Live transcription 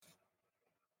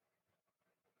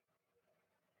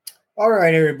All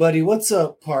right, everybody. What's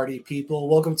up, party people?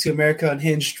 Welcome to America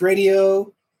Unhinged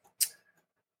Radio,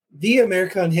 the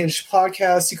America Unhinged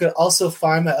podcast. You could also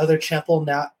find my other channel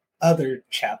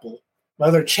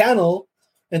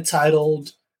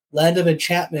entitled Land of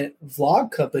Enchantment Vlog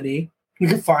Company. You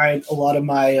can find a lot of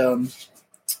my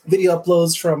video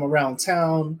uploads from around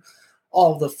town,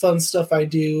 all of the fun stuff I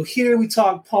do. Here we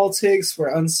talk politics,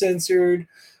 we're uncensored,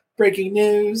 breaking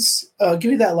news.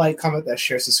 Give me that like, comment, that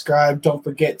share, subscribe. Don't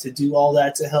forget to do all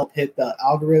that to help hit the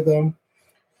algorithm.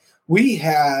 We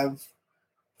have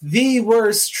the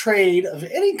worst trade of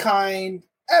any kind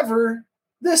ever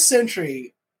this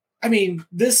century. I mean,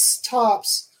 this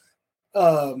tops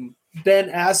Ben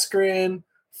Askren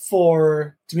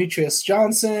for Demetrius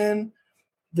Johnson.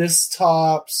 This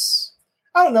tops,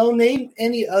 I don't know, name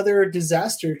any other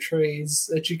disaster trades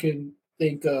that you can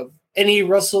think of. Any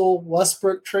Russell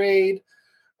Westbrook trade,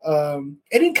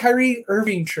 any Kyrie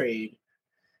Irving trade.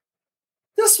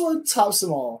 This one tops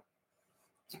them all.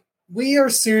 We are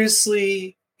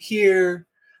seriously here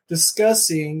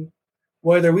discussing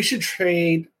whether we should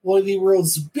trade one of the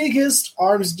world's biggest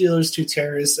arms dealers to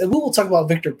terrorists. And we will talk about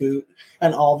Victor Bout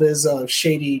and all of his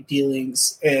shady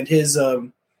dealings and his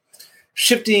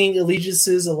shifting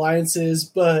allegiances, alliances.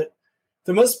 But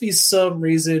there must be some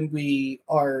reason we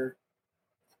are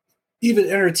even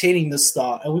entertaining this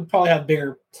thought, and we probably have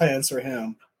bigger plans for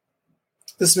him.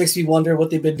 This makes me wonder what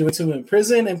they've been doing to him in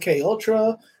prison, MK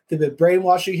Ultra. They've been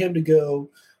brainwashing him to go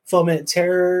foment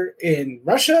terror in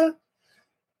Russia,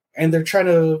 and they're trying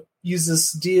to use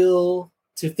this deal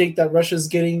to think that Russia's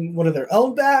getting one of their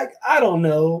own back. I don't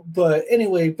know, but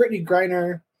anyway, Brittney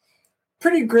Griner,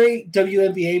 pretty great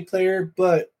WNBA player,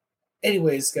 but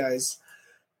anyways, guys,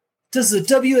 does the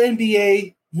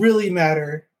WNBA really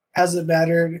matter? Has it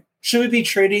mattered? Should we be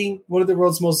trading one of the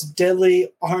world's most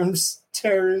deadly arms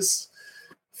terrorists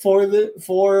for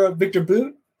Victor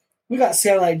Bout? We got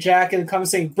Satellite Jack in the comments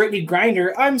saying Brittney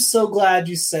Griner. I'm so glad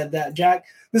you said that, Jack.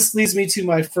 This leads me to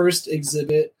my first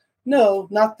exhibit. No,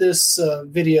 not this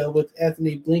video with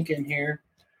Anthony Blinken here.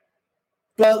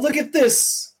 But look at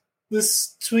this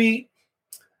tweet.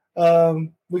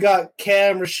 We got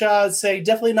Cam Rashad saying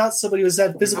definitely not somebody who's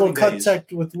had physical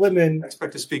contact with women. I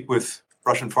expect to speak with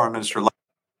Russian Foreign Minister.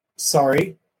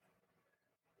 Sorry.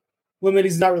 Women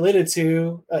he's not related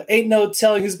to. Ain't no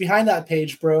telling who's behind that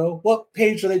page, bro. What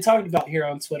page are they talking about here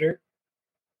on Twitter?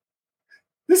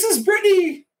 This is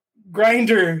Brittney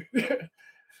Griner.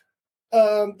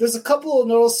 There's a couple of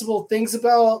noticeable things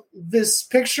about this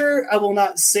picture. I will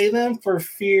not say them for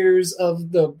fears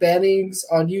of the bannings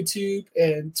on YouTube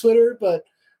and Twitter, but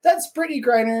that's Brittney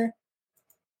Griner.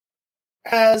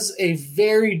 Has a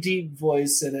very deep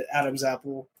voice in it, Adam's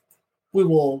Apple. We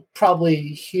will probably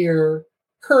hear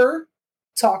her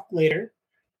talk later.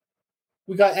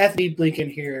 We got Anthony Blinken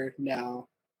here now.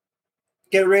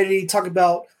 Get ready to talk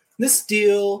about this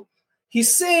deal.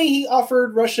 He's saying he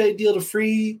offered Russia a deal to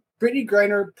free Brittney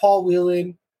Griner, Paul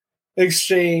Whelan in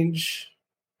exchange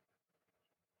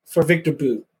for Victor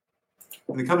Bout.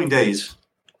 In the coming days,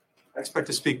 I expect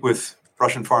to speak with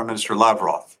Russian Foreign Minister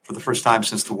Lavrov for the first time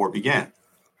since the war began.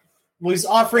 Well, he's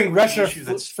offering Russia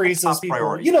free those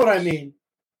people. You know what I mean.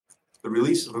 The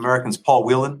release of Americans Paul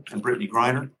Whelan and Brittney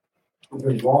Griner, who have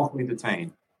been wrongfully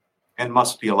detained and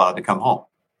must be allowed to come home.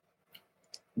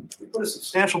 We put a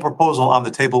substantial proposal on the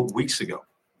table weeks ago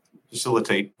to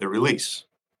facilitate their release.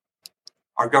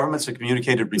 Our governments have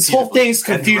communicated repeatedly. This whole thing's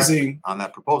confusing on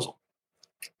that proposal.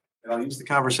 And I'll use the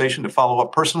conversation to follow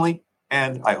up personally,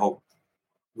 and I hope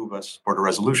move us toward a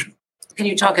resolution. Can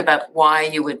you talk about why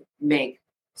you would make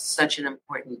such an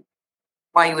important,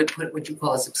 why you would put what you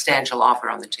call a substantial offer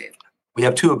on the table? We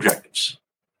have two objectives.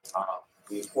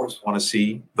 We, of course, want to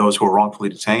see those who are wrongfully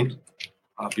detained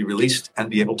be released and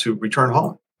be able to return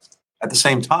home. At the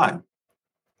same time,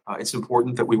 it's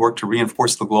important that we work to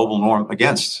reinforce the global norm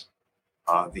against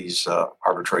these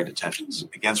arbitrary detentions,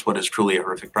 against what is truly a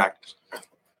horrific practice.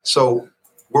 So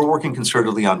we're working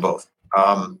concertedly on both.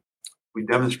 We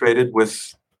demonstrated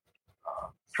with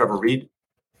Trevor Reed,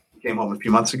 who came home a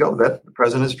few months ago, that the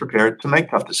president is prepared to make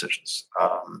tough decisions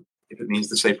if it means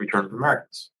the safe return of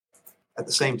Americans. At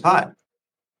the same time,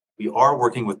 we are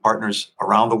working with partners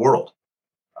around the world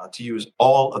to use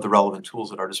all of the relevant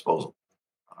tools at our disposal,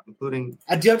 including...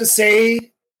 I do have to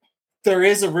say, there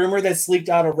is a rumor that's leaked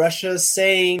out of Russia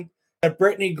saying that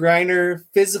Brittney Griner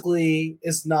physically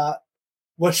is not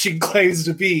what she claims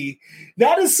to be.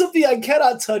 That is something I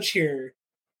cannot touch here.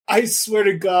 I swear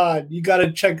to God, you got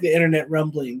to check the internet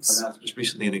rumblings. Just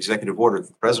recently, an executive order that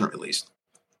the president released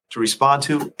to respond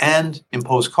to and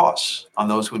impose costs on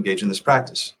those who engage in this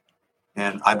practice.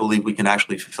 And I believe we can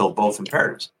actually fulfill both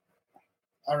imperatives.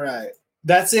 All right.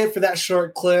 That's it for that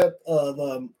short clip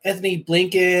of Anthony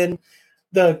Blinken,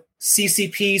 the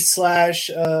CCP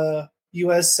 /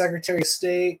 U.S. Secretary of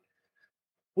State.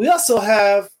 We also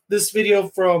have this video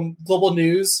from Global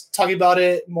News talking about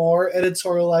it more,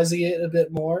 editorializing it a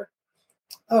bit more.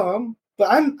 But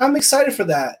I'm excited for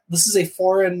that. This is a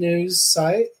foreign news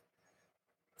site,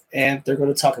 and they're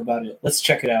going to talk about it. Let's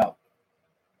check it out.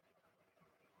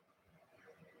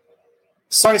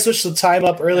 Sorry, I switched the time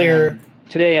up earlier.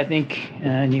 Today, I think,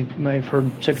 and you might have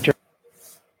heard Secretary.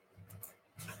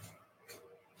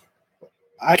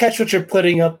 I catch what you're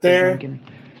putting up there. Blinken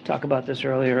talk about this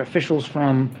earlier. Officials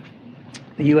from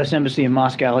the U.S. Embassy in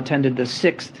Moscow attended the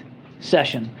 6th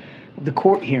session of the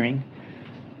court hearing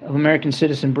of American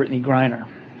citizen Brittany Griner,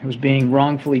 who was being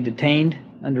wrongfully detained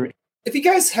under. If you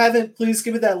guys haven't, please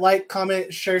give it that like,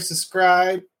 comment, share,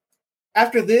 subscribe.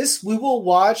 After this, we will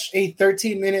watch a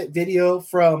 13-minute video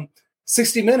from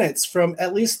 60 Minutes from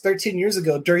at least 13 years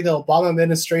ago during the Obama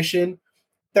administration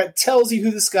that tells you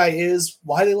who this guy is,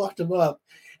 why they locked him up.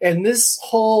 And this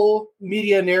whole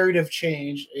media narrative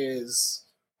change is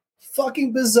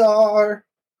fucking bizarre.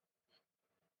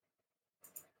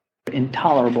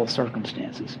 Intolerable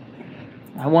circumstances.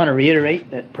 I want to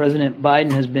reiterate that President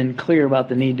Biden has been clear about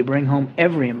the need to bring home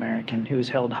every American who is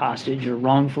held hostage or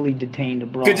wrongfully detained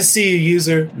abroad. Good to see you,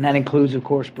 user. And that includes, of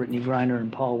course, Brittany Griner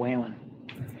and Paul Whelan.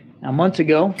 Now, months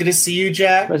ago, good to see you,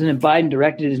 Jack. President Biden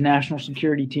directed his national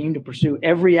security team to pursue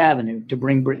every avenue to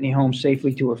bring Brittany home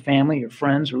safely to her family, her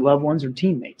friends, her loved ones, or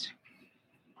teammates.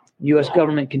 The U.S.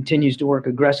 government continues to work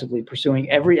aggressively, pursuing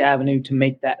every avenue to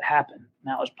make that happen.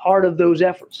 Now, as part of those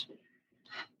efforts,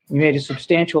 we made a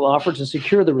substantial offer to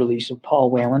secure the release of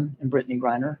Paul Whelan and Brittany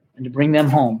Griner and to bring them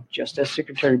home, just as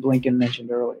Secretary Blinken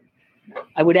mentioned earlier.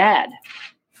 I would add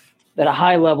that a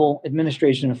high-level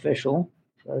administration official,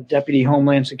 Deputy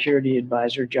Homeland Security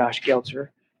Advisor Josh Geltzer,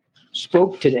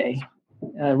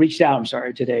 reached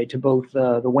out today to both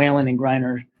the Whelan and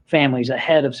Griner families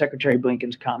ahead of Secretary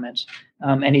Blinken's comments,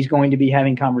 and he's going to be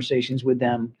having conversations with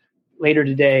them later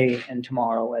today and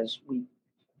tomorrow as we.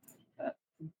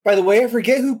 By the way, I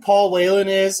forget who Paul Whelan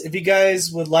is. If you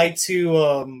guys would like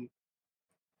to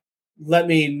let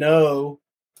me know,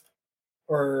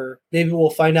 or maybe we'll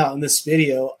find out in this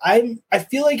video. I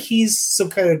feel like he's some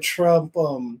kind of Trump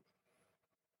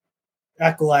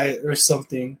acolyte or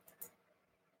something.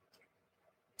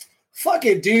 Fuck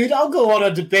it, dude. I'll go on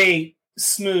a debate,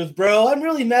 Smooth, bro. I'm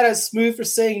really mad at Smooth for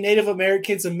saying Native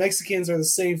Americans and Mexicans are the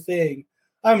same thing.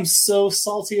 I'm so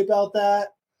salty about that.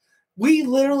 We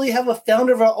literally have a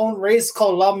founder of our own race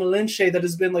called La Malinche that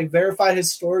has been verified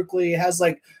historically. It has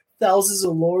thousands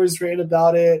of lores written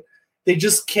about it. They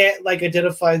just can't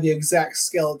identify the exact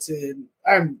skeleton.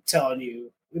 I'm telling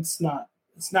you, it's not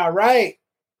right.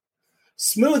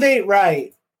 Smooth ain't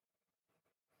right.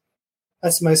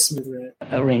 That's my Smooth rant.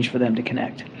 Arrange for them to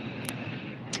connect.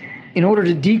 In order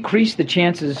to decrease the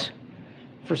chances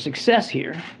for success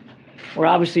here, we're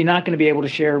obviously not going to be able to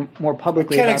share more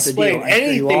publicly about the deal. I'm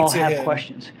sure you all have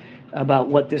questions about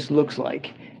what this looks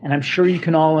like. And I'm sure you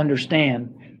can all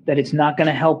understand that it's not going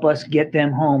to help us get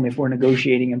them home if we're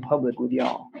negotiating in public with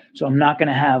y'all. So I'm not going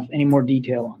to have any more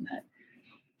detail on that.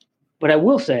 But I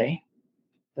will say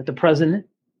that the president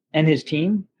and his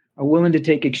team are willing to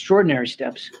take extraordinary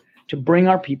steps to bring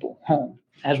our people home,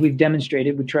 as we've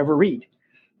demonstrated with Trevor Reed.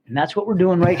 And that's what we're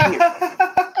doing right here.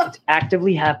 It's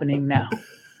actively happening now.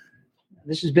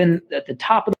 This has been at the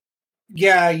top of the.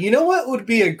 Yeah, you know what would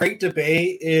be a great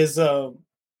debate is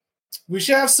we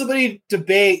should have somebody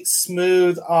debate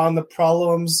Smooth on the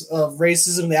problems of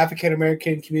racism in the African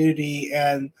American community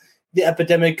and the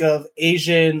epidemic of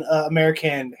Asian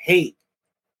American hate.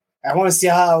 I want to see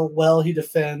how well he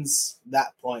defends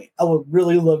that point. I would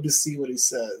really love to see what he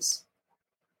says.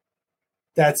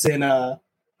 That's in an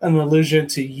allusion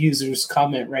to user's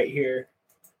comment right here.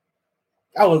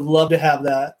 I would love to have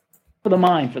that. For the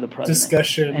mind for the president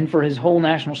discussion and for his whole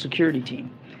national security team.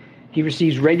 He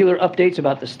receives regular updates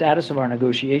about the status of our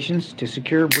negotiations to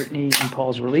secure Brittany and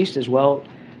Paul's release, as well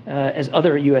as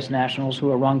other U.S. nationals who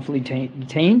are wrongfully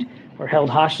detained or held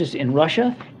hostage in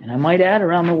Russia, and I might add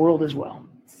around the world as well.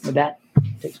 With that,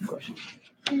 take some questions.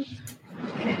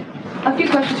 A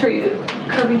few questions for you,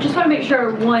 Kirby. Just want to make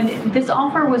sure, one, this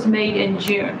offer was made in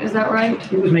June, is that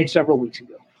right? It was made several weeks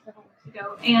ago.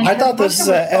 And I thought this is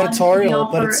an editorial,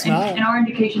 but it's not. And our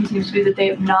indication seems to be that they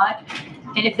have not.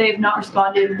 And if they have not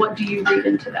responded, what do you read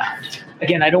into that?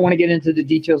 Again, I don't want to get into the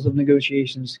details of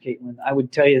negotiations, Caitlin. I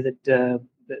would tell you that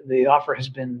the offer has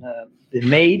been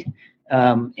made,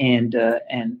 and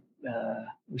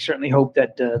we certainly hope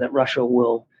that Russia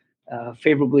will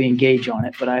favorably engage on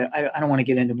it. But I don't want to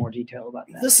get into more detail about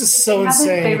that. This is so insane.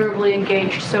 Haven't favorably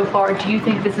engaged so far. Do you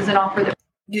think this is an offer that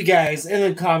you guys in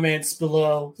the comments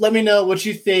below, let me know what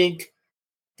you think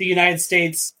the United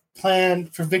States plan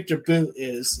for Viktor Bout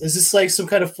is. Is this like some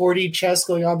kind of 4D chess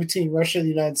going on between Russia and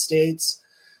the United States?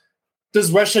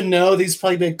 Does Russia know that he's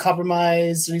probably been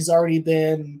compromised and he's already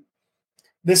been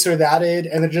this or thatted,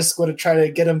 and they're just going to try to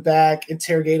get him back,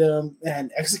 interrogate him,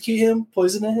 and execute him,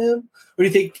 poison him? Or do you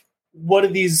think one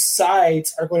of these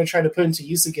sides are going to try to put into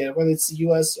use again, whether it's the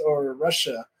U.S. or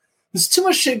Russia? There's too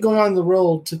much shit going on in the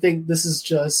world to think this is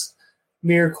just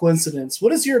mere coincidence.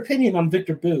 What is your opinion on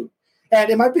Viktor Bout? And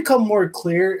it might become more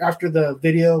clear after the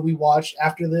video we watch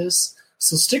after this,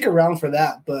 so stick around for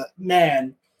that. But,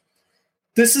 man,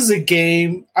 this is a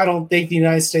game I don't think the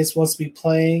United States wants to be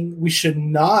playing. We should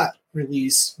not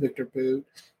release Viktor Bout.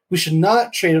 We should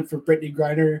not trade him for Brittney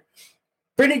Griner.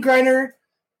 Brittney Griner,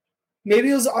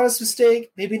 maybe it was an honest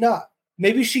mistake, maybe not.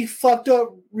 Maybe she fucked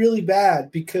up really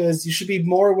bad, because you should be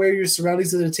more aware of your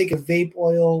surroundings than to take a vape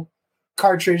oil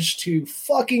cartridge to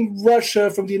fucking Russia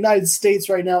from the United States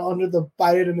right now under the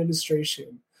Biden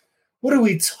administration. What are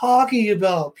we talking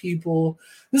about, people?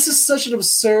 This is such an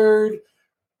absurd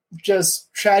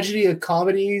just tragedy of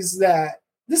comedies that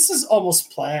this is almost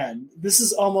planned. This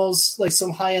is almost like some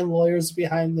high-end lawyers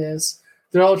behind this.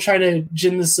 They're all trying to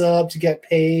gin this up to get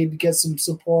paid, to get some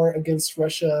support against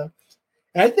Russia.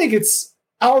 And I think it's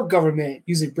our government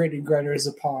using Brittney Griner as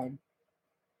a pawn.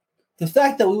 The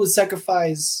fact that we would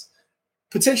sacrifice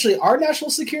potentially our national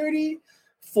security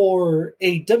for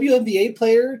a WNBA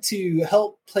player to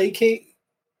help placate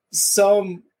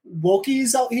some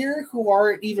wokies out here who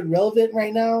aren't even relevant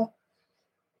right now,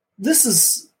 this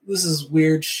is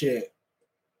weird shit.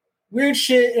 Weird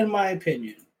shit, in my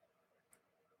opinion.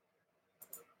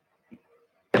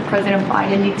 President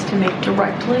Biden needs to make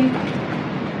directly?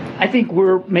 I think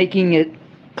we're making it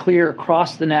clear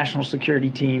across the national security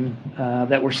team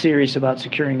that we're serious about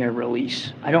securing their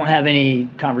release. I don't have any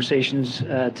conversations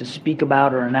to speak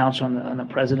about or announce on the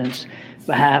president's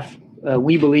behalf.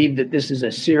 We believe that this is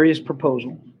a serious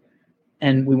proposal,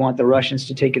 and we want the Russians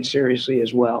to take it seriously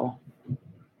as well.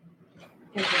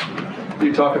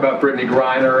 You talk about Brittney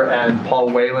Griner and Paul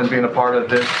Whelan being a part of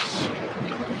this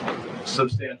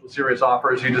substantial, serious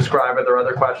offer, as you describe it. There are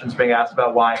other questions being asked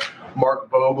about why Mark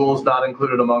Vogel's not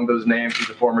included among those names. He's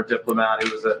a former diplomat. He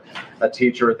was a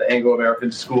teacher at the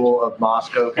Anglo-American School of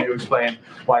Moscow. Can you explain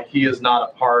why he is not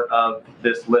a part of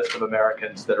this list of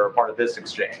Americans that are a part of this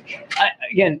exchange? I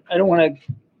don't want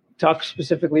to talk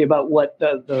specifically about what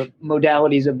the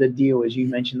modalities of the deal is. You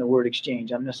mentioned the word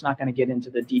exchange. I'm just not going to get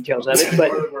into the details of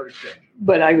it,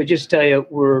 but I would just tell you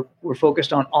we're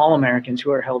focused on all Americans who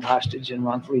are held hostage and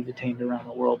wrongfully detained around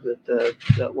the world.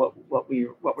 That what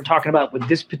we're talking about with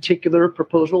this particular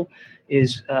proposal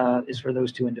is for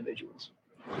those two individuals.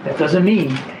 That doesn't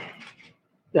mean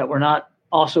that we're not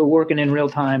also working in real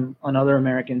time on other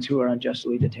Americans who are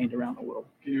unjustly detained around the world.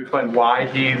 Can you explain why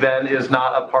he then is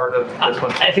not a part of this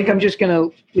one? I think I'm just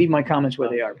going to leave my comments where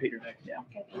they are, Peter. Yeah.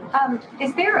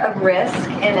 Is there a risk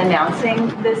in announcing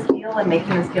this deal and making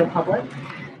this deal public?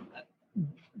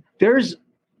 This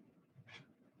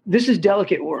is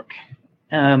delicate work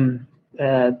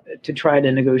to try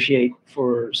to negotiate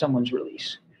for someone's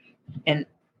release. And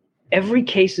every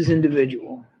case is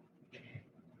individual.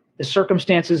 The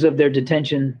circumstances of their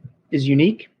detention is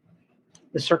unique.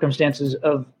 The circumstances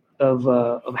of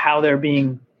how they're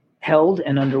being held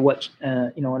and under what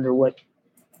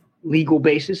legal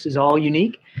basis is all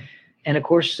unique. And of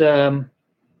course, our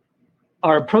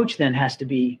approach then has to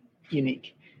be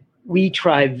unique. We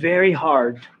try very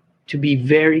hard to be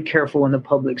very careful in the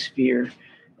public sphere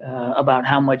about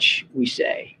how much we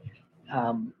say.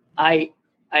 I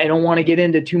don't want to get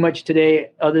into too much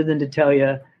today, other than to tell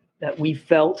you that we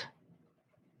felt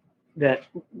that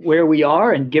where we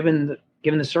are, and given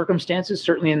the circumstances,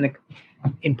 certainly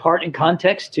in part in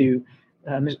context to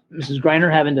Mrs. Griner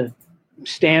having to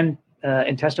stand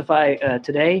and testify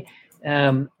today.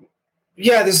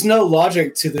 There's no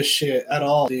logic to this shit at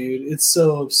all, dude. It's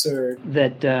so absurd.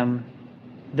 That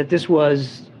it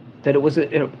was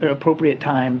an appropriate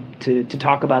time to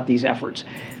talk about these efforts.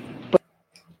 But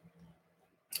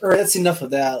all right, that's enough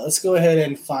of that. Let's go ahead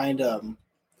and find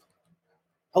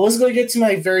I wasn't going to get to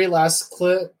my very last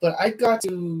clip, but I got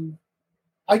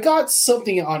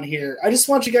something on here. I just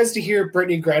want you guys to hear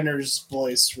Brittney Griner's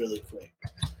voice really quick.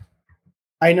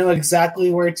 I know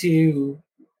exactly where to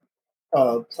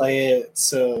play it,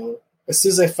 so as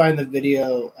soon as I find the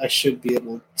video, I should be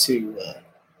able to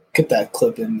get that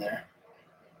clip in there.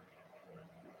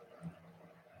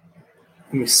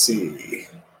 Let me see.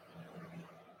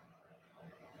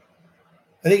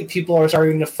 I think people are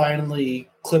starting to finally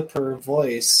clip her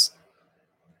voice.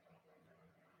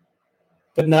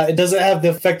 But it doesn't have the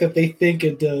effect that they think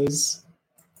it does.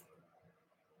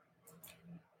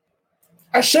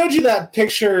 I showed you that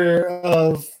picture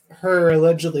of her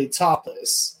allegedly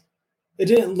topless. It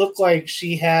didn't look like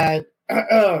she had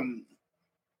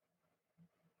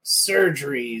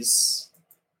surgeries.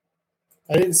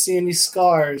 I didn't see any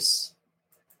scars.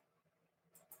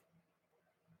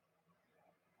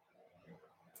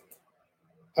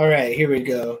 All right, here we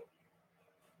go.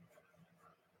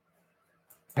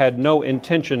 Had no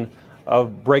intention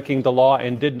of breaking the law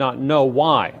and did not know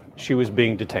why she was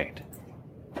being detained.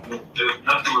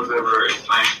 Nothing was ever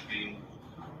explained to me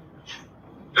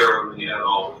thoroughly at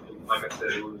all. Like I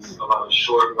said, it was a lot of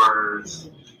short words,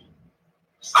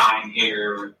 sign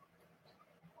here,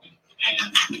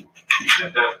 and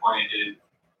at that point it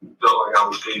felt like I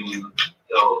was being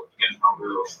held against my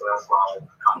will. So that's why I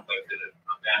contacted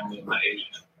my family and my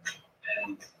agent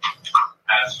and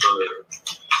asked for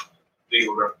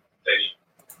legal representation.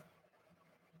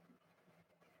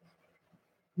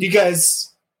 You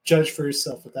guys judge for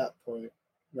yourself at that point,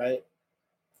 right?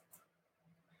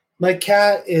 My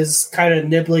cat is kind of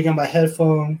nibbling on my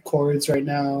headphone cords right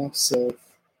now, so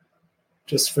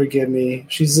just forgive me.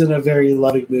 She's in a very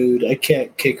loving mood. I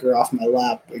can't kick her off my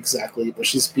lap exactly, but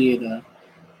she's being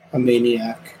a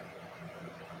maniac.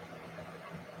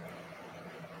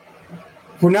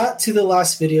 We're not to the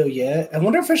last video yet. I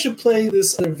wonder if I should play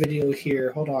this other video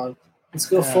here. Hold on. Let's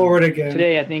go forward again.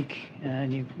 Today, I think,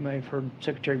 and you might have heard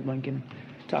Secretary Blinken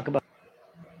talk about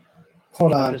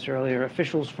this earlier.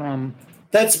 Officials from...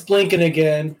 That's Blinken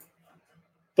again.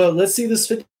 But let's see this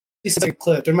 50-second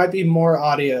clip. There might be more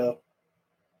audio.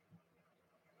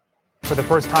 For the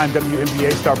first time,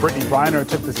 WNBA star Brittany Griner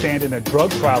took the stand in a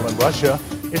drug trial in Russia.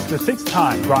 It's the sixth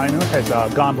time Griner has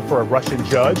gone before a Russian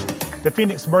judge. The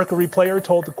Phoenix Mercury player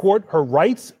told the court her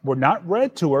rights were not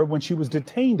read to her when she was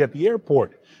detained at the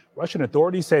airport. Russian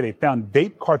authorities say they found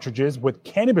vape cartridges with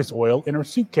cannabis oil in her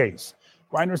suitcase.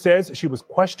 Griner says she was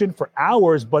questioned for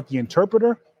hours, but the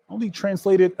interpreter only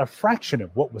translated a fraction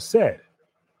of what was said.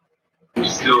 I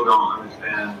still don't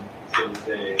understand to this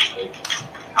day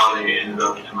how they ended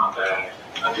up in my bag.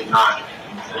 I did not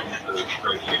intend to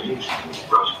break any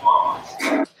Russian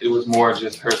laws. It was more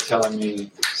just her telling me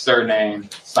surname,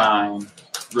 sign,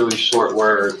 really short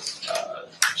words.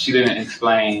 She didn't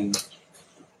explain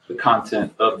the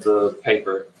content of the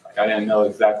paper. I didn't know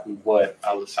exactly what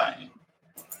I was signing.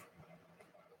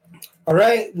 All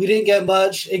right, we didn't get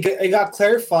much. It got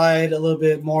clarified a little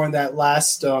bit more in that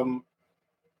last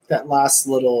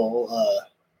little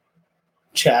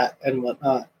chat and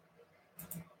whatnot.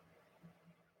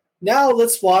 Now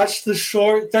let's watch the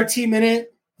short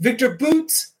 13-minute Victor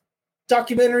Bout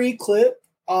documentary clip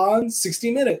on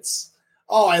 60 Minutes.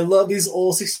 Oh, I love these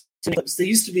old 60 clips. They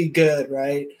used to be good,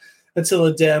 right? Until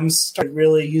the Dems started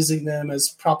really using them as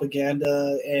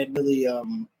propaganda and really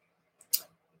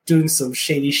doing some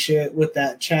shady shit with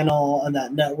that channel and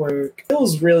that network. It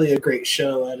was really a great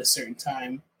show at a certain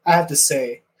time, I have to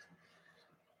say.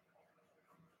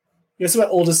 It's my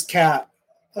oldest cat.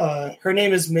 Her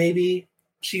name is Maybe.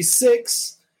 She's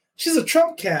 6. She's a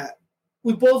Trump cat.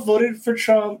 We both voted for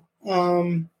Trump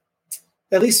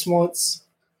at least once.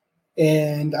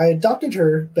 And I adopted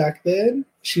her back then.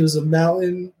 She was a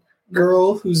mountain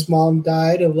girl whose mom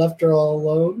died and left her all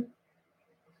alone.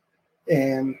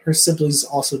 And her siblings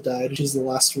also died. She's the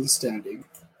last one standing.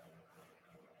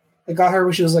 I got her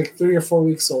when she was like 3 or 4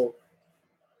 weeks old.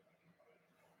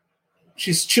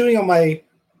 She's chewing on my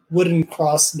wooden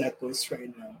cross necklace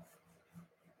right now.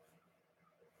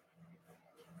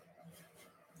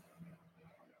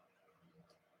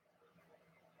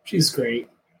 She's great.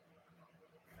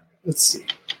 Let's see.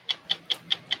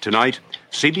 Tonight,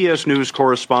 CBS News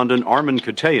correspondent Armen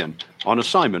Keteyian on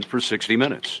assignment for 60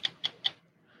 Minutes.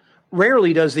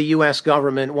 Rarely does the U.S.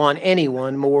 government want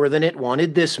anyone more than it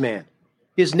wanted this man.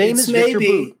 His name is Victor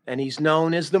Bout, and he's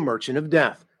known as the Merchant of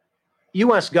Death.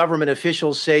 U.S. government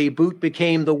officials say Bout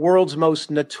became the world's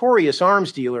most notorious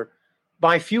arms dealer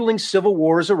by fueling civil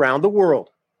wars around the world.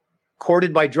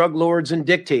 Courted by drug lords and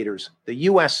dictators, the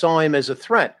U.S. saw him as a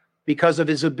threat because of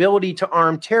his ability to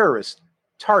arm terrorists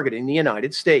targeting the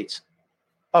United States.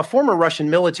 A former Russian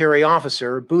military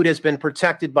officer, Bout has been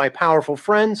protected by powerful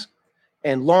friends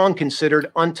and long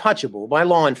considered untouchable by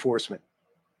law enforcement.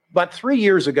 But 3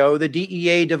 years ago, the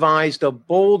DEA devised a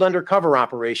bold undercover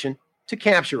operation to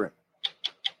capture him.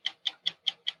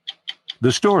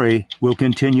 The story will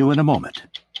continue in a moment.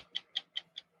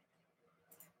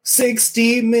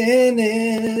 60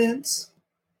 Minutes.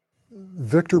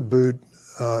 Victor Bout,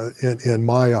 in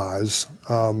my eyes,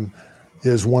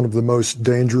 is one of the most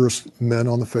dangerous men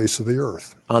on the face of the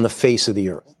earth. On the face of the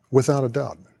earth. Without a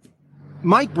doubt.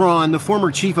 Mike Braun, the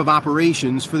former chief of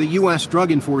operations for the U.S.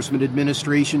 Drug Enforcement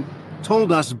Administration,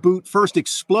 told us Boot first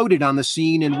exploded on the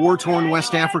scene in war-torn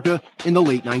West Africa in the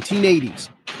late 1980s.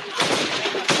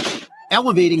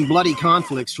 Elevating bloody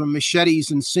conflicts from machetes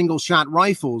and single-shot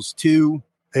rifles to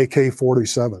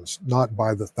AK-47s, not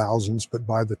by the thousands, but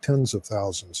by the tens of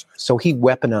thousands. So he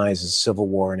weaponizes civil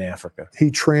war in Africa.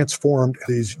 He transformed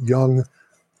these young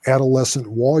adolescent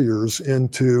warriors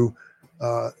into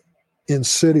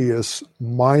insidious,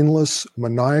 mindless,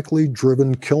 maniacally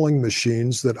driven killing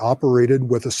machines that operated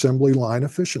with assembly line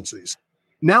efficiencies.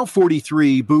 Now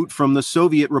 43, Boot from the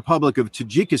Soviet Republic of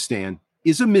Tajikistan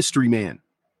is a mystery man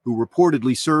who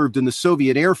reportedly served in the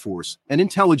Soviet Air Force and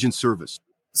intelligence service.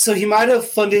 So he might have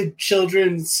funded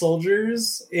children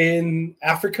soldiers in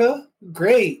Africa?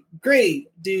 Great,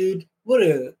 dude. What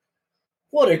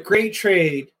a great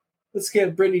trade. Let's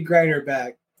get Brittany Griner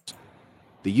back.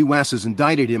 The U.S. has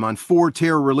indicted him on 4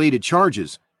 terror-related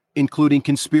charges, including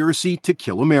conspiracy to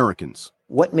kill Americans.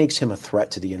 What makes him a threat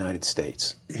to the United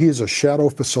States? He is a shadow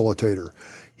facilitator.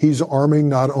 He's arming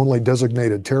not only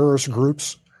designated terrorist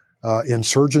groups,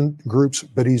 insurgent groups,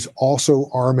 but he's also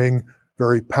arming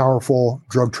very powerful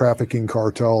drug trafficking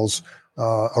cartels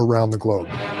around the globe.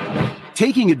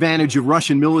 Taking advantage of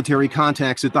Russian military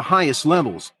contacts at the highest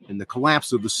levels and the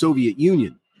collapse of the Soviet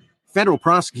Union, federal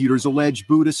prosecutors allege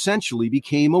Boot essentially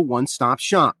became a one-stop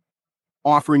shop,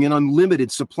 offering an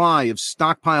unlimited supply of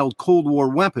stockpiled Cold War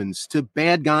weapons to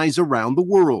bad guys around the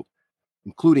world,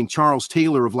 including Charles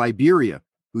Taylor of Liberia,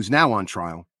 who's now on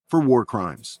trial for war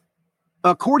crimes.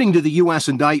 According to the U.S.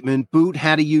 indictment, Boot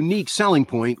had a unique selling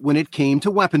point when it came to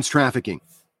weapons trafficking,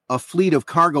 a fleet of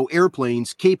cargo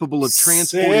airplanes capable of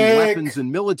transporting weapons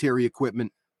and military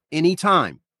equipment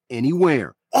anytime,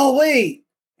 anywhere. Oh, wait.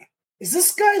 Is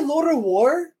this guy Lord of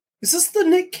War? Is this the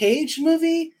Nick Cage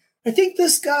movie? I think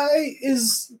this guy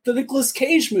is the Nicolas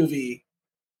Cage movie.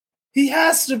 He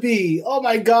has to be. Oh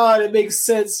my God, it makes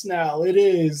sense now. It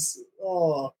is.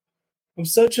 Oh, I'm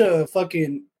such a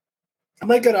fucking... I'm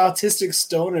like an autistic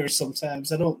stoner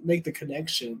sometimes. I don't make the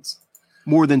connections.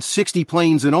 More than 60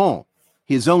 planes in all.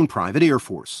 His own private air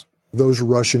force. Those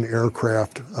Russian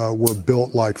aircraft were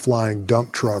built like flying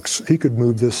dump trucks. He could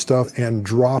move this stuff and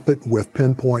drop it with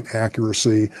pinpoint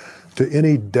accuracy to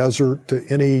any desert, to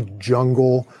any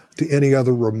jungle, to any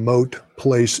other remote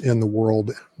place in the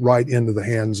world, right into the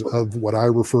hands of what I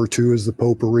refer to as the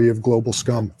potpourri of global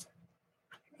scum.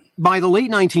 By the late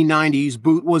 1990s,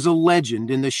 Boot was a legend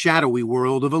in the shadowy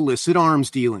world of illicit arms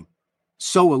dealing.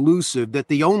 So elusive that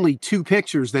the only 2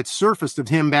 pictures that surfaced of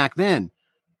him back then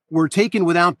were taken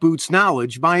without Boot's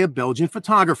knowledge by a Belgian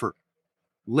photographer.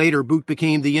 Later, Boot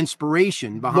became the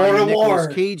inspiration behind the Nicolas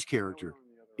Cage character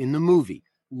in the movie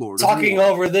Lord of War. Talking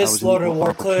over this Lord of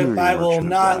War clip, I will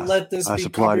not let this be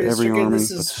supplied every army this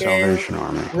but is the fair, Salvation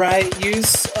Army. Right,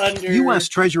 use under U.S.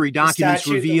 Treasury documents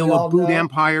reveal a Boot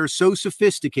empire so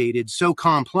sophisticated, so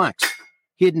complex,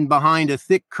 hidden behind a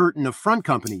thick curtain of front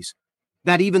companies,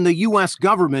 that even the U.S.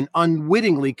 government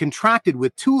unwittingly contracted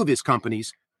with 2 of his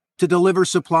companies to deliver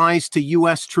supplies to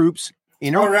U.S. troops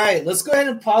in Iraq. All right, let's go ahead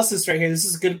and pause this right here. This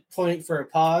is a good point for a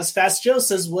pause. Fast Joe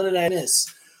says, what did I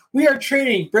miss? We are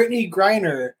trading Brittany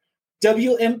Griner,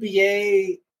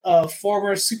 WNBA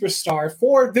former superstar,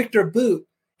 for Victor Boot,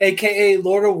 a.k.a.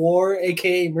 Lord of War,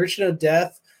 a.k.a. Merchant of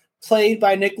Death, played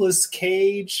by Nicolas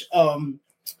Cage.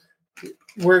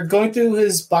 We're going through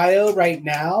his bio right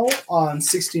now on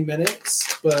 60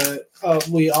 Minutes, but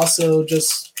we also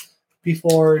just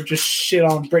shit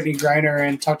on Brittany Griner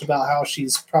and talked about how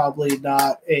she's probably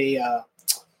not a...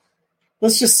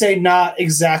 let's just say not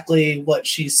exactly what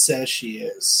she says she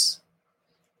is.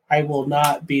 I will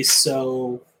not be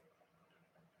so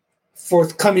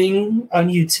forthcoming on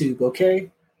YouTube,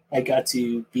 okay? I got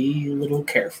to be a little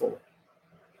careful.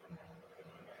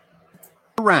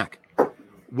 Iraq.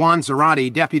 Juan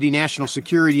Zarate, Deputy National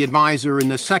Security Advisor in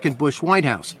the second Bush White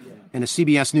House and a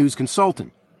CBS News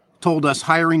consultant, told us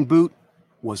hiring Boot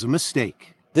was a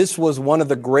mistake. This was one of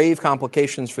the grave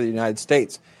complications for the United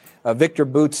States. Victor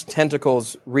Boot's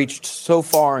tentacles reached so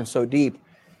far and so deep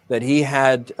that he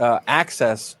had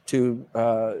access to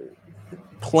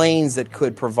planes that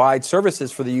could provide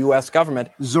services for the U.S. government.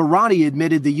 Zarate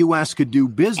admitted the U.S. could do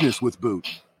business with Boot,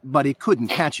 but it couldn't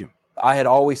catch him. I had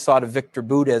always thought of Victor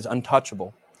Boot as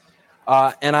untouchable.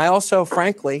 And I also,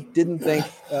 frankly, didn't think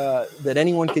that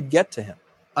anyone could get to him.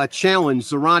 A challenge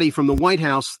Zarate from the White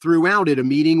House threw out at a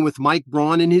meeting with Mike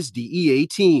Braun and his DEA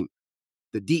team.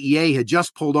 The DEA had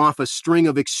just pulled off a string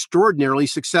of extraordinarily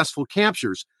successful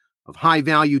captures of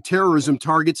high-value terrorism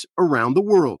targets around the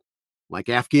world, like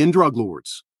Afghan drug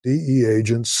lords. DE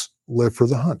agents live for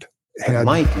the hunt.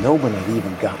 Mike, nobody had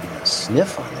even gotten a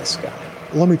sniff on this guy.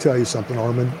 Let me tell you something,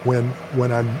 Armin.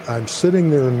 When I'm sitting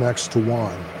there next to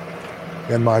Juan,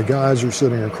 and my guys are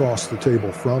sitting across the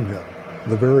table from him,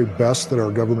 the very best that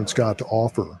our government's got to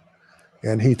offer,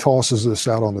 and he tosses this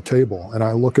out on the table, and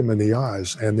I look him in the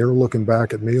eyes, and they're looking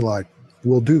back at me like,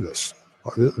 we'll do this.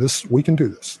 We can do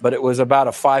this. But it was about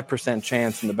a 5%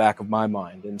 chance in the back of my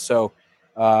mind. And so,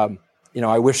 I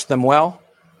wished them well,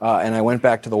 and I went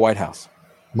back to the White House.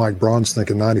 Mike Braun's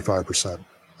thinking 95%,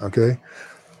 okay?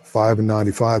 5 and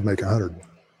 95 make 100.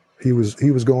 He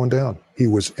was going down. He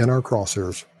was in our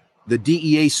crosshairs. The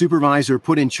DEA supervisor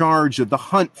put in charge of the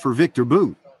hunt for Victor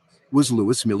Bout was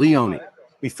Louis Milioni.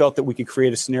 We felt that we could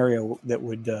create a scenario that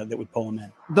would pull him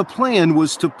in. The plan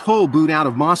was to pull Bout out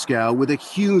of Moscow with a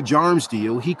huge arms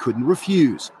deal he couldn't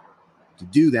refuse. To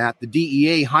do that, the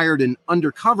DEA hired an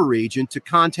undercover agent to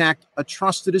contact a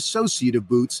trusted associate of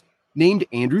Bout's named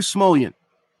Andrew Smulyan.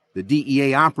 The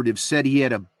DEA operative said he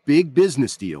had a big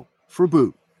business deal for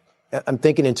Bout. I'm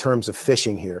thinking in terms of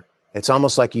fishing here. It's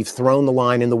almost like you've thrown the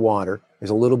line in the water. There's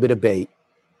a little bit of bait.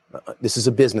 This is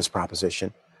a business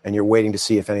proposition, and you're waiting to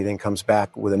see if anything comes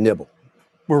back with a nibble.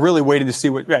 We're really waiting to see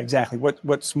what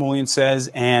Smulyan says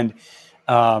and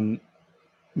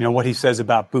what he says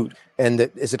about Bout. And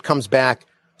that as it comes back,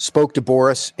 spoke to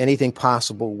Boris, anything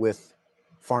possible with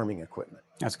farming equipment.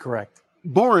 That's correct.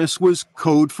 Boris was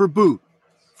code for Bout,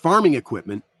 farming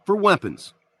equipment for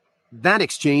weapons. That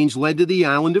exchange led to the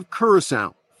island of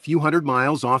Curacao, a few hundred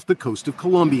miles off the coast of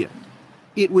Colombia.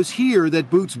 It was here that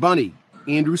Bout's buddy,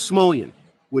 Andrew Smulyan,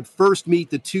 would first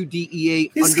meet the two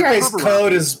DEA This guy's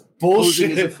code is bullshit.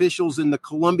 Posing as officials in the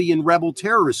Colombian rebel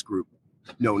terrorist group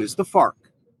known as the FARC.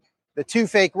 The two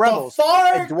fake rebels,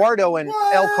 Eduardo and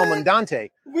El Comandante.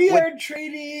 We are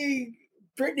trading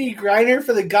Brittany Griner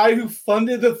for the guy who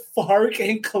funded the FARC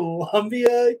in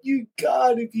Colombia? You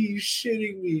gotta be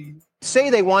shitting me. Say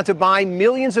they want to buy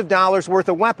millions of dollars worth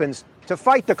of weapons to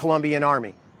fight the Colombian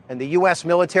army and the U.S.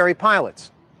 military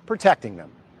pilots protecting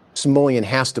them. Smulyan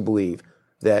has to believe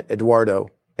that Eduardo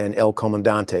and El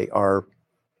Comandante are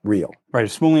real. Right.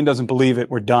 If Smulyan doesn't believe it,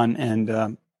 we're done, and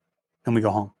then we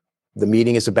go home. The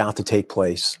meeting is about to take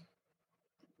place.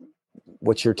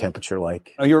 What's your temperature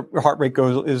like? Your heart rate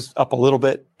is up a little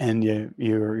bit, and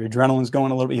your adrenaline's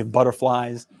going a little bit. You have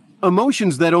butterflies.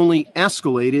 Emotions that only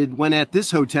escalated when at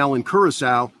this hotel in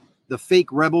Curacao, the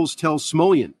fake rebels tell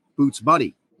Smulyan, Bout's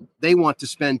buddy, they want to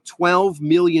spend $12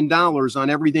 million on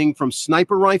everything from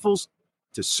sniper rifles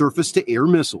to surface-to-air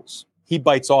missiles. He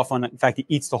bites off on it. In fact, he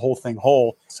eats the whole thing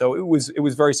whole. So it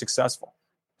was very successful.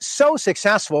 So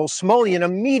successful, Smulyan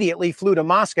immediately flew to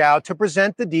Moscow to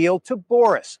present the deal to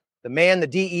Boris, the man the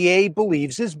DEA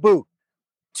believes is Bout.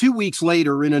 2 weeks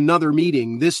later, in another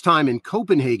meeting, this time in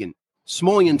Copenhagen,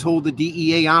 Smulyan told the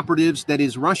DEA operatives that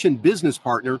his Russian business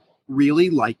partner really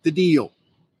liked the deal.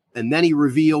 And then he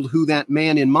revealed who that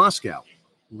man in Moscow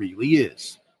really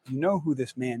is. You know who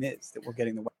this man is that we're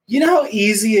getting the... You know how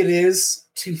easy it is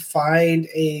to find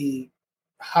a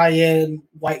high-end,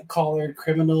 white-collar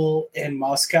criminal in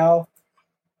Moscow?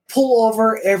 Pull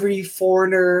over every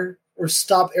foreigner or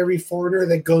stop every foreigner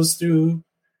that goes through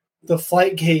the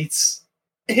flight gates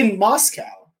in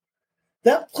Moscow.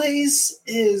 That place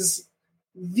is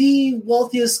the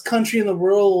wealthiest country in the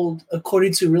world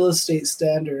according to real estate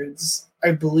standards,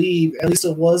 I believe. At least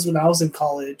it was when I was in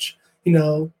college,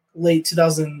 late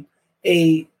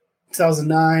 2008,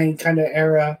 2009 kind of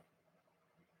era.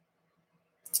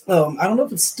 I don't know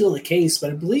if it's still the case,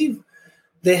 but I believe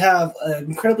they have an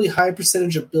incredibly high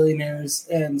percentage of billionaires,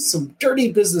 and some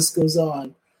dirty business goes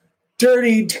on.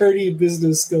 Dirty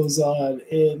business goes on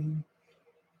in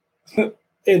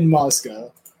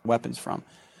Moscow. Weapons from.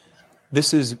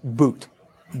 This is Bout,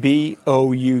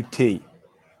 B-O-U-T.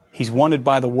 He's wanted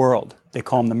by the world. They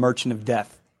call him the Merchant of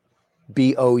Death.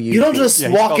 B-O-U-T. You don't just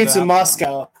walk into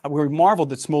Moscow. We marveled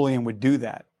that Smulyan would do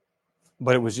that,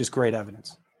 but it was just great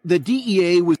evidence. The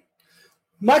DEA was...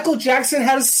 Michael Jackson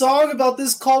had a song about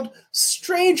this called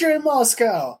Stranger in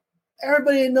Moscow.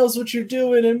 Everybody knows what you're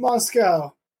doing in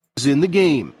Moscow. Was in the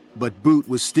game, but Bout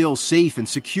was still safe and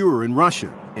secure in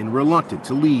Russia and reluctant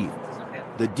to leave.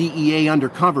 The DEA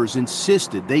undercovers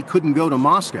insisted they couldn't go to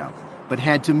Moscow, but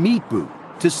had to meet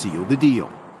Bout to seal the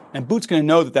deal. And Bout's going to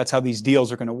know that that's how these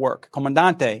deals are going to work.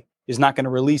 Comandante is not going to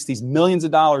release these millions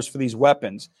of dollars for these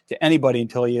weapons to anybody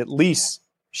until he at least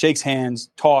shakes hands,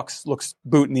 talks, looks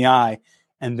Bout in the eye,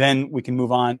 and then we can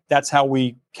move on. That's how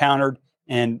we countered,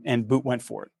 and Bout went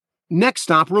for it. Next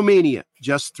stop, Romania,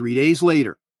 just 3 days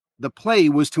later. The play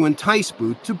was to entice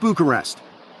Bout to Bucharest,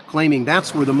 claiming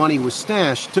that's where the money was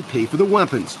stashed to pay for the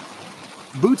weapons.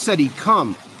 Boot said he'd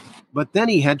come, but then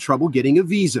he had trouble getting a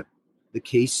visa. The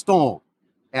case stalled.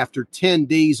 After 10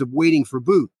 days of waiting for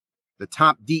Boot, the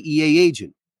top DEA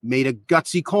agent made a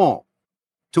gutsy call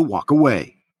to walk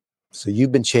away. So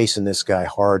you've been chasing this guy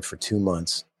hard for 2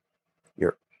 months.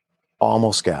 You're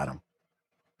almost got him.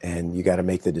 And you got to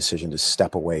make the decision to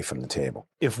step away from the table.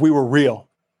 If we were real,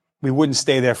 we wouldn't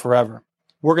stay there forever.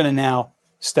 We're going to now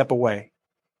step away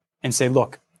and say,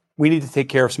 look, we need to take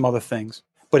care of some other things,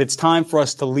 but it's time for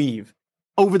us to leave.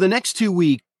 Over the next 2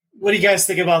 weeks. What do you guys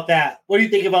think about that? What do you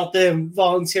think about them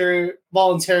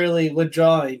voluntarily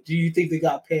withdrawing? Do you think they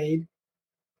got paid?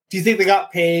 Do you think they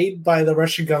got paid by the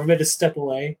Russian government to step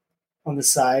away on the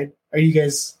side? Are you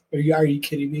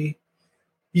kidding me?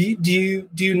 Do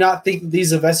you not think that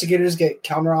these investigators get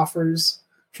counteroffers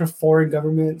from foreign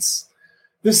governments?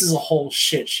 This is a whole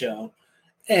shit show.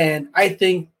 And I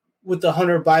think with the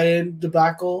Hunter Biden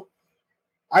debacle,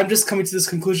 I'm just coming to this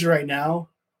conclusion right now.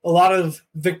 A lot of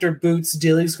Victor Boot's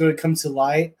dealings are going to come to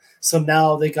light. So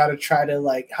now they got to try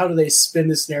to, how do they spin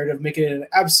this narrative, make it an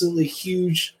absolutely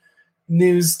huge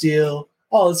news deal?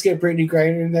 Oh, let's get Brittany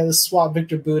Griner and then let's swap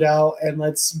Victor Boot out and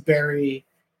let's bury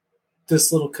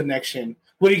this little connection.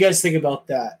 What do you guys think about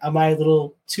that? Am I a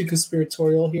little too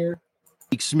conspiratorial here?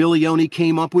 Smilioni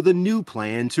came up with a new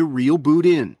plan to reel Boot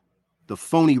in. The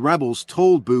phony rebels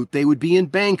told Boot they would be in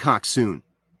Bangkok soon.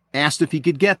 Asked if he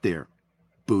could get there.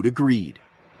 Boot agreed.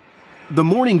 The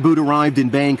morning Boot arrived in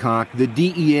Bangkok, the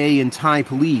DEA and Thai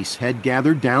police had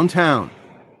gathered downtown,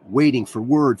 waiting for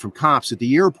word from cops at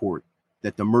the airport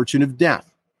that the Merchant of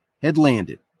Death had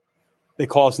landed. They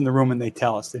call us in the room and they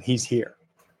tell us that he's here.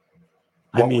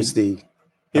 What was the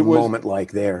moment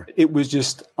like there? It was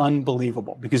just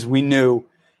unbelievable because we knew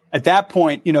at that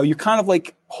point, you're kind of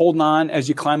like holding on as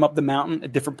you climb up the mountain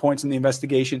at different points in the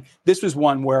investigation. This was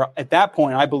one where at that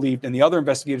point I believed, and the other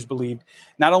investigators believed,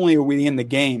 not only are we in the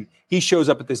game, he shows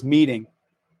up at this meeting,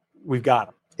 we've got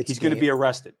him. He's going to be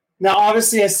arrested. Now,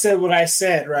 obviously I said what I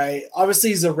said, right?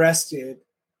 Obviously he's arrested,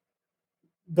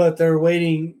 but they're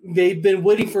waiting. They've been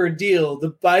waiting for a deal.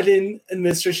 The Biden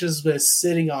administration has been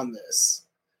sitting on this.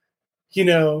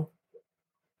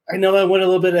 I know I went a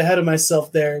little bit ahead of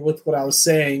myself there with what I was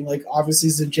saying. Obviously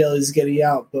he's in jail, he's getting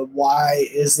out, but why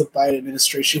is the Biden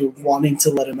administration wanting to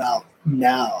let him out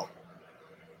now?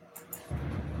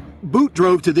 Boot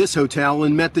drove to this hotel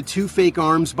and met the two fake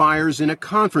arms buyers in a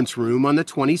conference room on the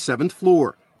 27th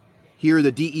floor. Here,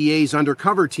 the DEA's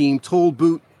undercover team told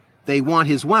Boot they want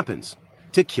his weapons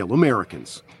to kill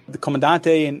Americans. The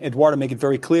Comandante and Eduardo make it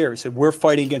very clear. He said, we're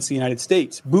fighting against the United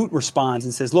States. Boot responds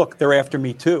and says, look, they're after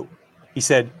me too. He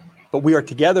said, but we are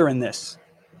together in this.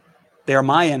 They are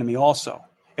my enemy also.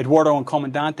 Eduardo and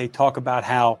Comandante talk about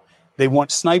how they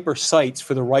want sniper sights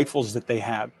for the rifles that they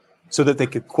have so that they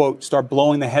could, quote, start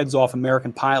blowing the heads off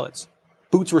American pilots.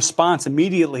 Boot's response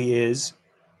immediately is,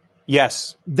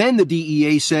 yes. Then the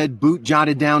DEA said Boot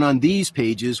jotted down on these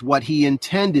pages what he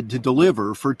intended to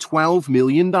deliver for $12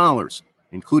 million,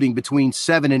 including between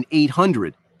 700 and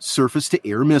 800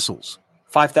 surface-to-air missiles.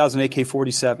 5,000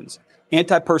 AK-47s.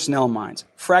 Anti-personnel mines,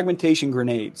 fragmentation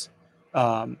grenades,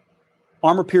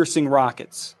 armor-piercing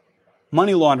rockets,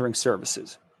 money laundering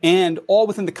services, and all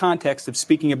within the context of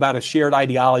speaking about a shared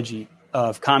ideology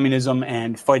of communism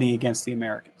and fighting against the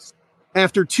Americans.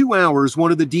 After 2 hours,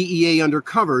 one of the DEA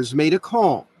undercovers made a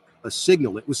call, a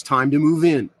signal it was time to move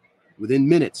in. Within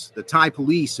minutes, the Thai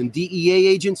police and DEA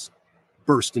agents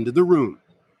burst into the room.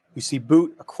 We see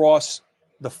Boot across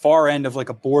the far end of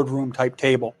a boardroom-type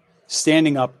table,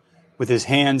 standing up with his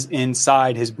hands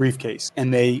inside his briefcase,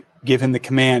 and they give him the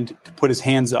command to put his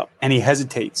hands up, and he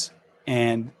hesitates,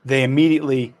 and they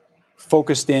immediately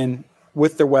focused in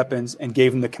with their weapons and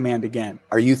gave him the command again.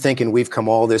 Are you thinking we've come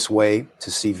all this way to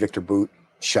see Victor Boot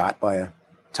shot by a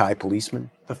Thai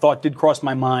policeman? The thought did cross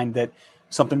my mind that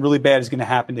something really bad is going to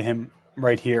happen to him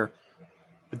right here,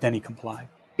 but then he complied.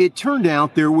 It turned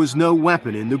out there was no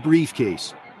weapon in the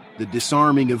briefcase. The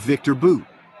disarming of Victor Boot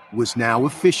was now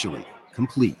officially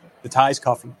complete. The Thais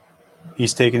cuff him.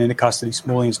 He's taken into custody.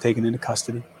 Smilioni's taken into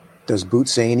custody. Does Boot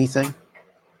say anything?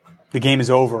 The game is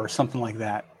over, or something like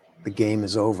that. The game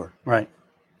is over. Right.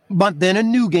 But then a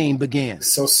new game began.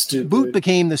 So stupid. Boot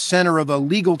became the center of a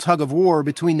legal tug-of-war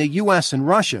between the U.S. and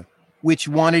Russia, which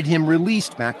wanted him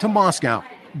released back to Moscow.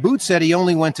 Boot said he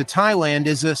only went to Thailand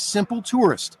as a simple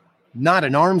tourist, not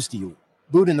an arms dealer.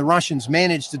 Boot and the Russians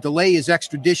managed to delay his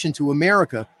extradition to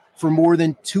America for more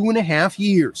than 2.5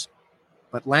 years.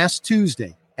 But last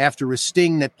Tuesday, after a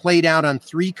sting that played out on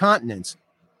 3 continents,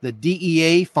 the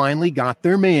DEA finally got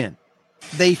their man.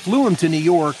 They flew him to New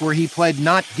York, where he pled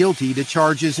not guilty to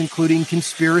charges including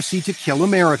conspiracy to kill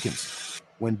Americans.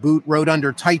 when Bout rode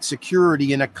under tight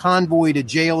security in a convoy to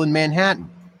jail in Manhattan.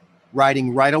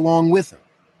 Riding right along with him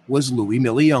was Louis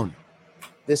Milione.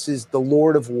 This is the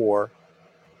Lord of War,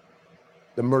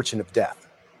 the Merchant of Death.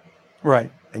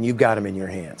 Right. And you've got him in your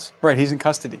hands. Right, he's in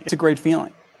custody. It's a great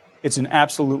feeling. It's an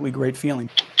absolutely great feeling.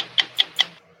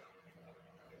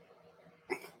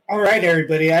 All right,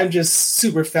 everybody. I'm just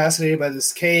super fascinated by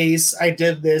this case. I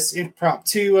did this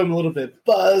impromptu. I'm a little bit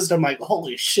buzzed. I'm like,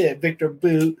 holy shit, Victor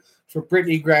Bout for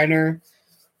Brittney Griner.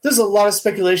 There's a lot of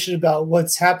speculation about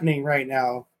what's happening right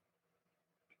now.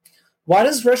 Why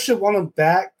does Russia want him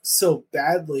back so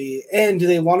badly? And do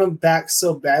they want him back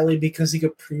so badly because he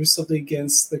could prove something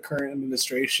against the current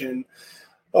administration?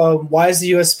 Why is the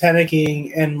U.S.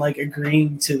 panicking and like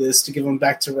agreeing to this to give him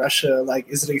back to Russia? Like,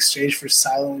 is it in exchange for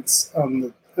silence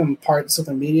on parts of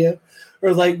the media?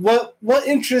 Or like, what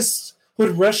interest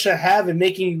would Russia have in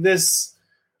making this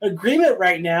agreement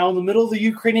right now in the middle of the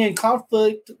Ukrainian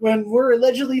conflict when we're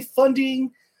allegedly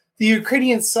funding the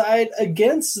Ukrainian side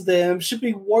against them,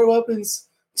 shipping war weapons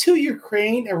to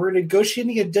Ukraine, and we're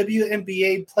negotiating a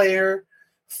WNBA player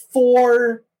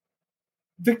for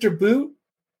Victor Bout?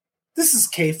 This is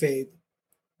kayfabe.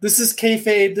 This is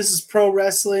kayfabe. This is pro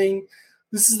wrestling.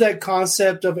 This is that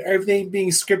concept of everything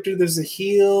being scripted. There's a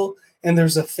heel and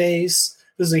there's a face.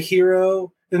 There's a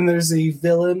hero and there's a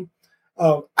villain.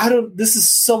 This is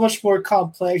so much more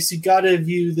complex. You got to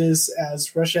view this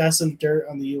as Russia has some dirt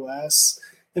on the U.S.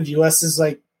 and the U.S. is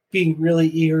like being really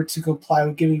eager to comply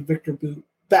with giving Victor Bout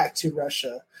back to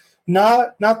Russia.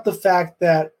 Not the fact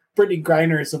that Brittney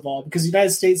Griner is involved, because the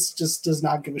United States just does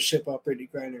not give a shit about Brittney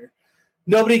Griner.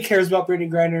 Nobody cares about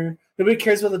Brittney Griner. Nobody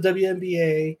cares about the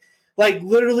WNBA. Like,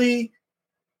 literally,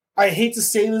 I hate to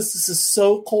say this. This is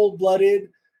so cold-blooded.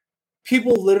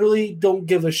 People literally don't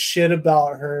give a shit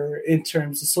about her in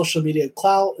terms of social media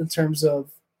clout, in terms of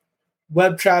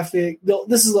web traffic.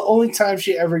 This is the only time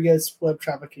she ever gets web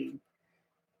trafficking.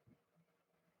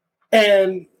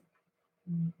 And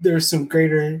there's some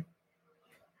greater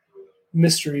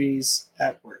mysteries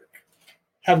at work.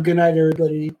 Have a good night,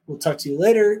 everybody. We'll talk to you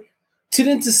later. Tune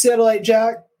into Satellite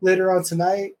Jack later on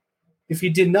tonight. If you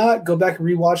did not, go back and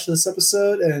rewatch this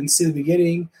episode and see the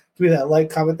beginning. Give me that like,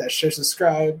 comment, that share,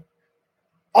 subscribe.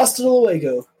 Hasta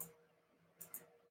luego.